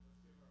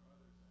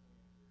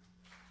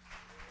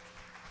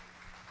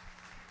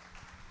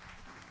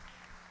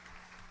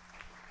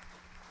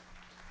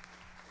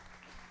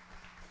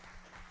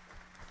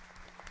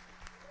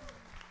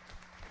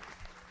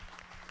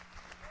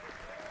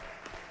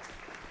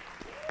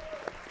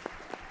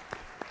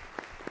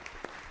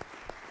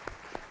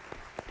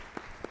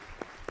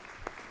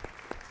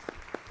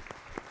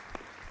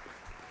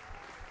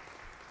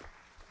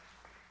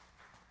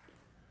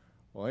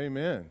Well,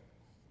 amen.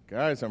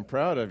 Guys, I'm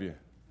proud of you.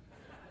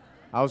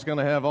 I was going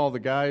to have all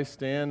the guys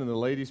stand and the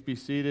ladies be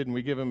seated, and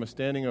we give them a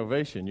standing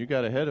ovation. You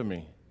got ahead of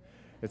me.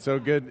 It's so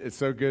good. It's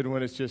so good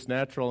when it's just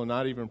natural and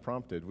not even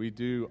prompted. We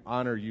do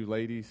honor you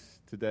ladies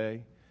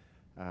today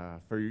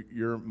for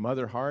your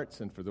mother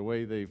hearts and for the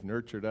way they've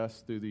nurtured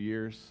us through the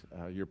years.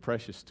 You're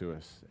precious to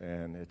us,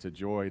 and it's a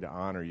joy to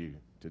honor you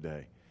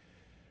today.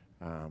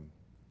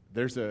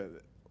 There's a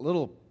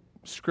little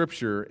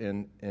scripture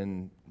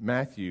in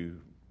Matthew,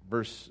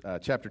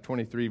 chapter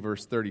 23,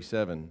 verse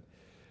 37,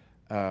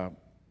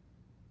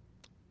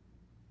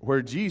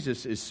 where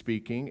Jesus is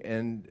speaking,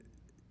 and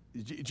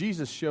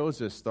Jesus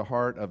shows us the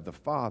heart of the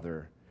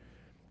Father.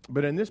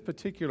 But in this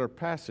particular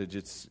passage,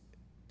 it's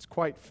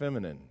quite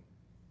feminine.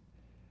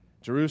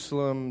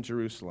 Jerusalem,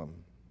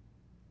 Jerusalem,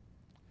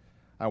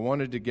 I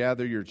wanted to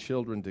gather your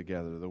children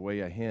together the way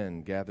a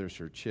hen gathers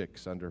her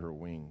chicks under her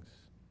wings,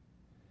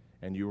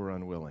 and you were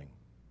unwilling.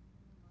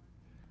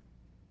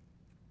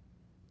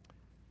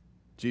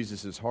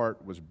 Jesus'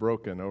 heart was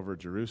broken over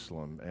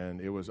Jerusalem,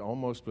 and it was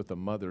almost with a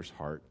mother's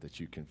heart that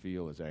you can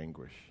feel his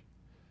anguish.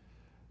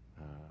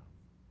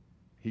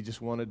 He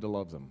just wanted to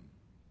love them,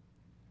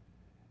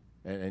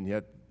 and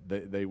yet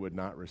they would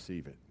not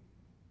receive it.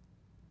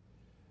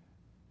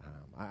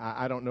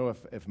 I don't know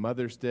if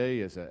Mother's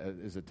Day is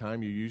a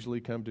time you usually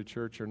come to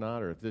church or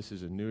not, or if this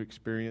is a new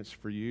experience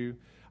for you.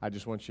 I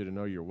just want you to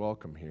know you're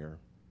welcome here.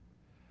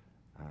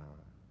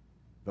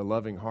 The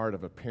loving heart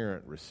of a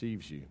parent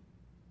receives you.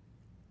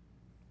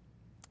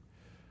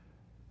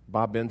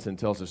 Bob Benson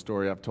tells a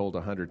story I've told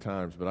 100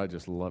 times, but I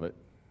just love it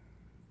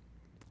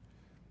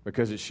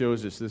because it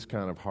shows us this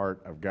kind of heart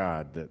of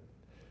God, that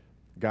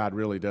God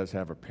really does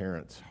have a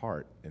parent's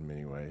heart in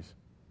many ways.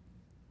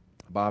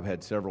 Bob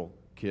had several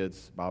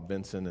kids, Bob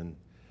Benson, and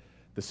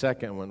the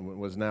second one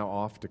was now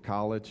off to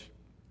college,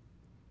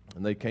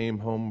 and they came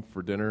home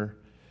for dinner,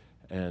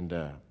 and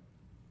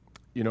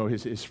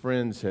his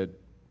friends had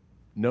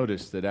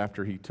noticed that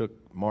after he took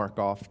Mark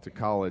off to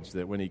college,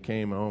 that when he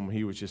came home,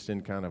 he was just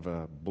in kind of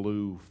a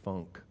blue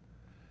funk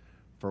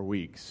for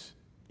weeks,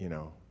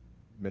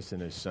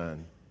 missing his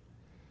son.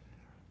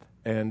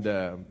 And,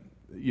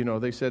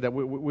 they said that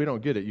we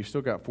don't get it. You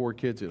still got 4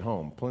 kids at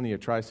home, plenty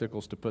of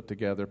tricycles to put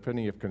together,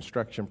 plenty of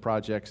construction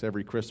projects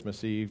every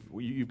Christmas Eve.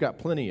 You've got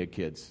plenty of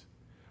kids.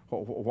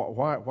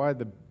 Why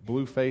the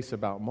blue face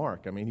about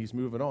Mark? I mean, he's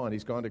moving on.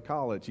 He's gone to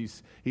college.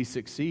 He's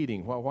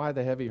succeeding. Why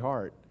the heavy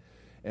heart?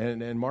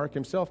 And Mark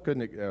himself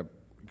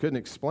couldn't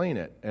explain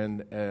it,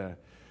 and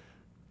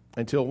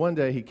until one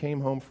day he came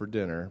home for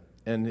dinner,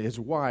 and his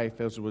wife,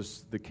 as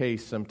was the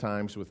case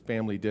sometimes with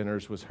family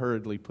dinners, was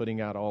hurriedly putting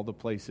out all the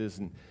places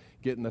and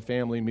getting the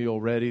family meal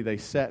ready. They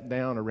sat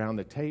down around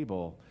the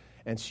table,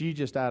 and she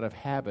just out of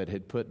habit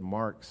had put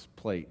Mark's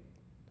plate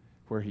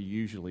where he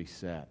usually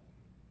sat.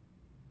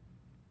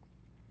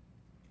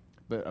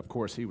 But of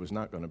course he was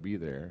not going to be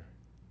there.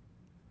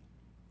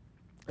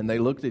 And they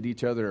looked at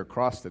each other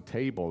across the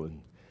table, and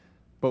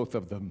both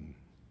of them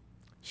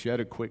shed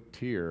a quick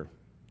tear.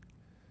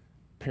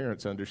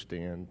 Parents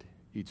understand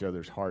each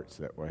other's hearts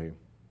that way.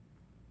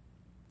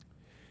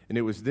 And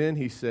it was then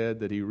he said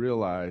that he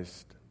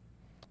realized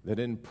that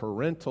in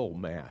parental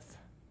math,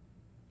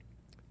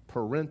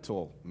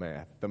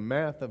 the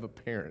math of a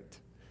parent,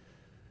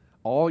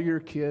 all your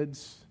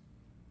kids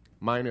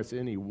minus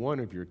any one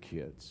of your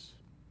kids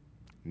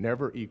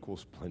never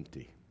equals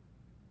plenty.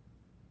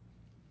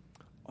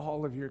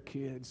 All of your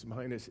kids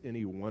minus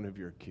any one of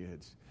your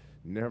kids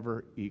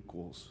never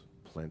equals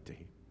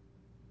plenty.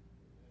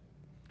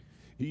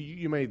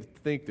 You may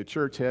think the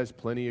church has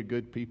plenty of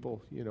good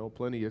people,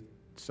 plenty of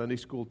Sunday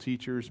school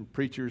teachers and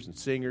preachers and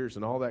singers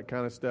and all that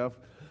kind of stuff.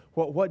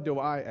 What do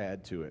I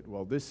add to it?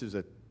 Well, this is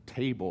a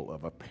table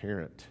of a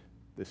parent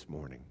this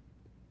morning.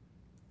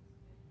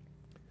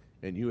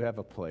 And you have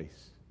a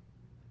place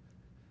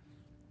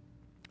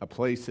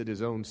that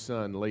his own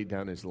son laid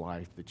down his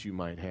life that you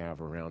might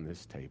have around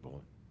this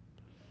table.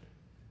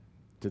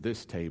 To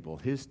this table,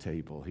 his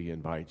table, he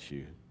invites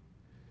you.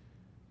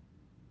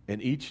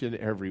 And each and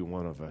every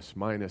one of us,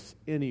 minus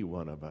any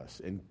one of us,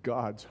 in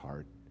God's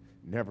heart,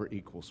 never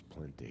equals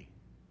plenty.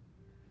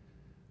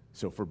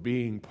 So for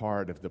being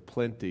part of the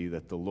plenty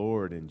that the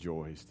Lord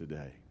enjoys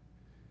today,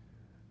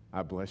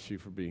 I bless you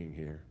for being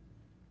here.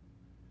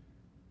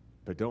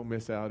 But don't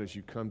miss out as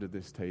you come to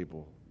this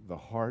table, the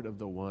heart of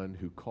the one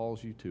who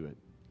calls you to it.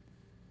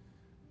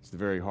 It's the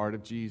very heart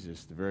of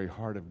Jesus, the very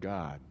heart of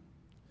God.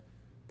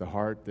 The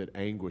heart that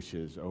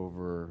anguishes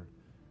over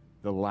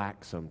the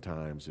lack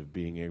sometimes of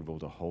being able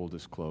to hold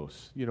us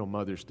close.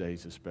 Mother's Day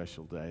is a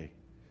special day.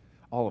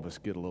 All of us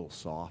get a little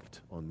soft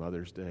on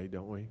Mother's Day,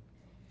 don't we?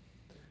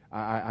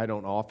 I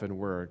don't often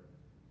wear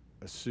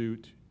a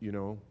suit,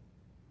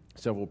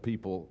 Several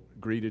people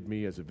greeted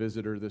me as a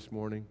visitor this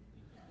morning.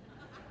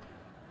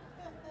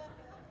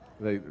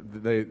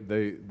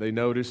 They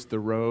noticed the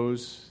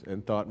rose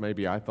and thought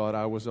maybe I thought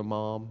I was a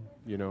mom,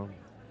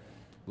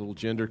 little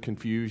gender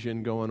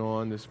confusion going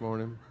on this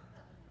morning.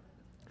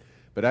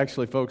 But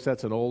actually, folks,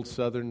 that's an old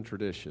Southern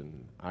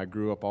tradition. I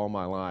grew up all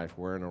my life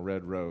wearing a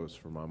red rose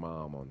for my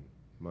mom on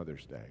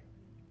Mother's Day.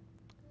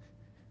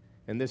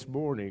 And this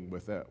morning,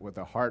 with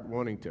a heart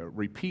wanting to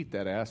repeat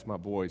that, I asked my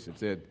boys if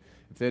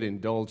they'd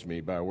indulge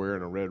me by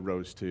wearing a red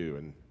rose too.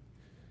 And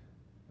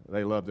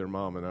they love their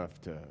mom enough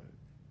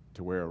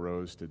to wear a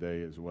rose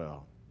today as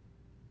well.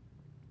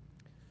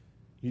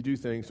 You do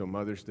things on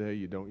Mother's Day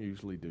you don't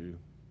usually do.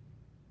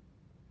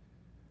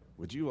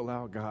 Would you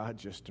allow God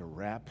just to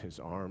wrap his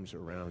arms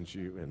around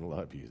you and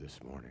love you this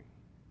morning?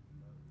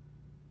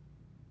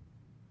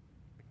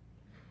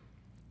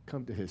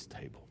 Come to his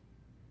table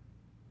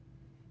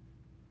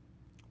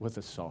with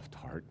a soft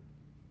heart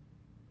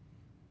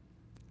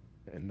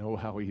and know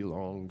how he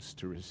longs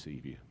to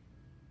receive you.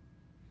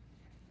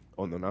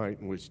 On the night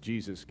in which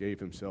Jesus gave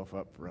himself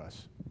up for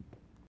us,